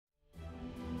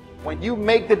When you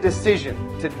make the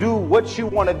decision to do what you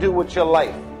want to do with your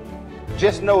life,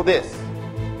 just know this: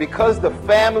 because the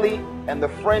family and the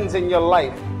friends in your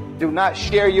life do not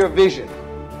share your vision,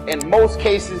 in most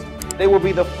cases, they will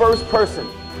be the first person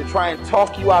to try and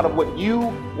talk you out of what you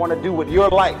want to do with your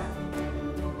life.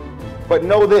 But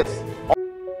know this: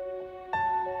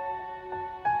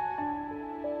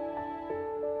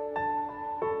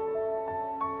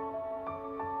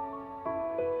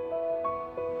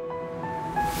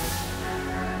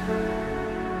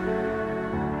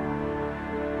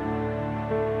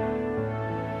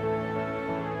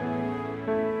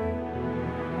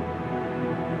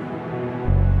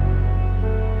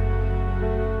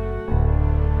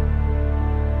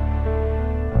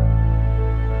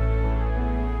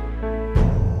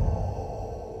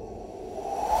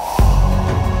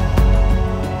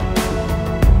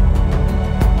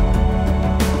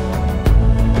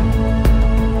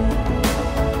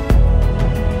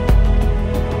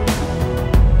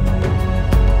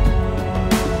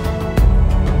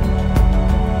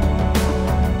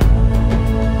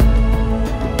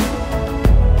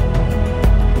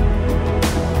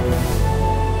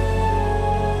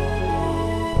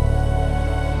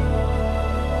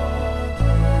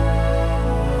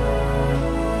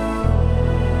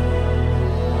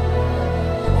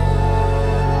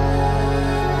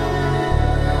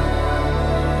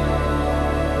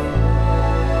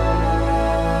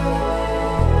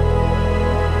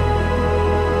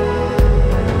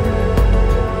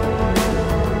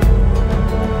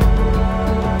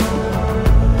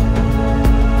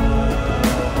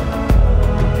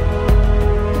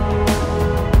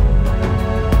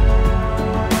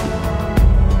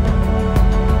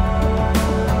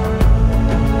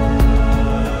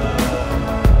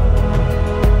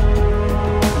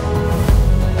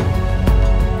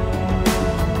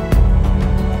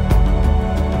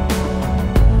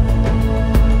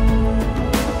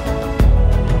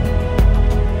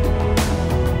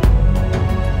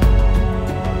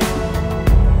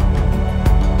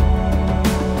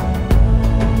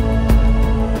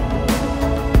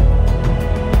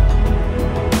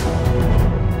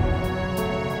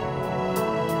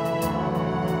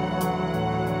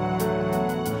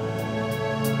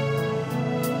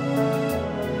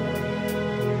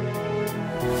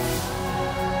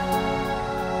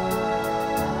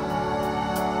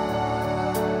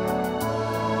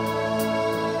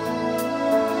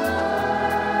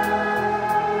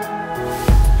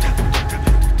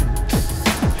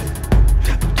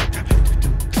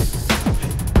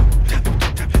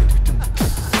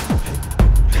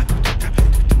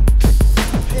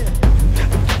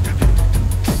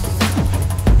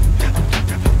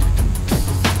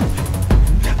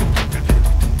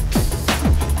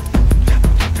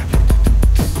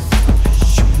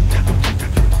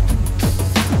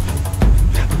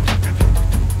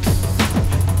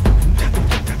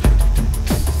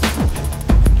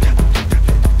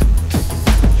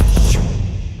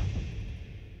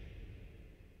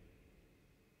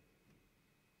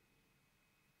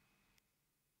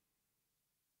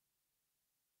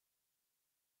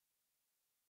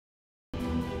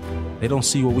 they don't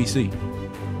see what we see.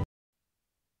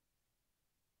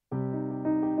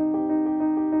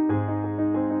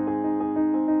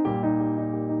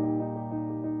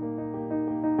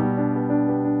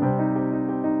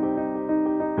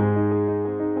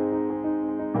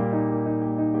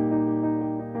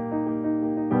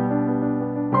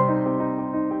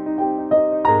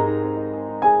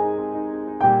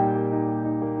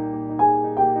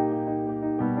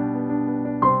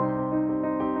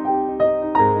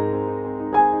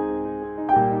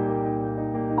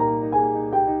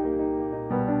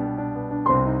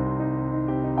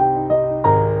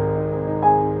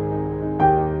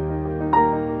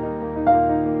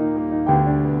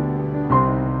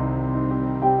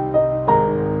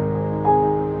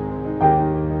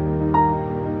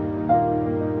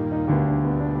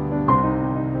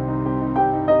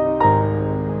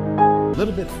 A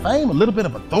little bit of fame, a little bit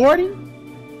of authority,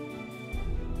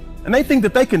 and they think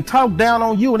that they can talk down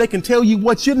on you and they can tell you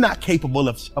what you're not capable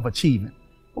of achieving.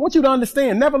 I want you to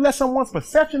understand, never let someone's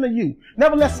perception of you,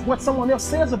 never let what someone else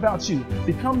says about you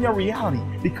become your reality,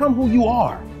 become who you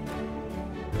are.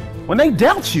 When they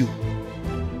doubt you,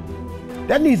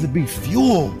 that needs to be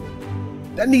fuel.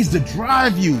 That needs to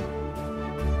drive you.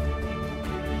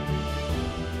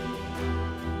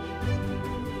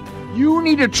 You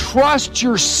need to trust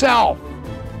yourself,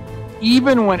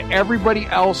 even when everybody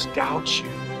else doubts you.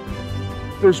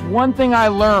 There's one thing I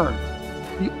learned.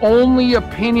 The only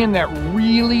opinion that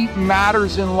really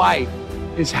matters in life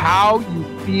is how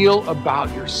you feel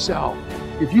about yourself.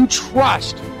 If you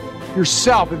trust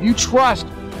yourself, if you trust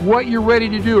what you're ready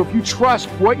to do, if you trust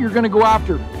what you're going to go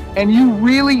after, and you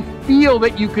really feel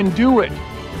that you can do it,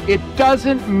 it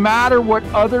doesn't matter what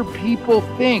other people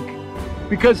think,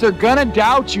 because they're going to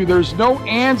doubt you. There's no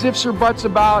ands, ifs, or buts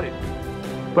about it.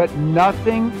 But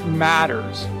nothing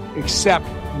matters except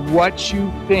what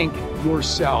you think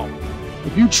yourself.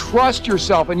 If you trust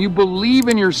yourself and you believe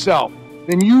in yourself,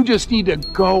 then you just need to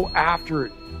go after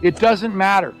it. It doesn't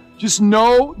matter. Just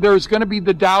know there's going to be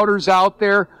the doubters out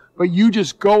there, but you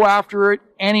just go after it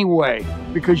anyway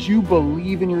because you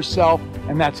believe in yourself,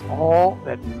 and that's all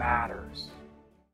that matters.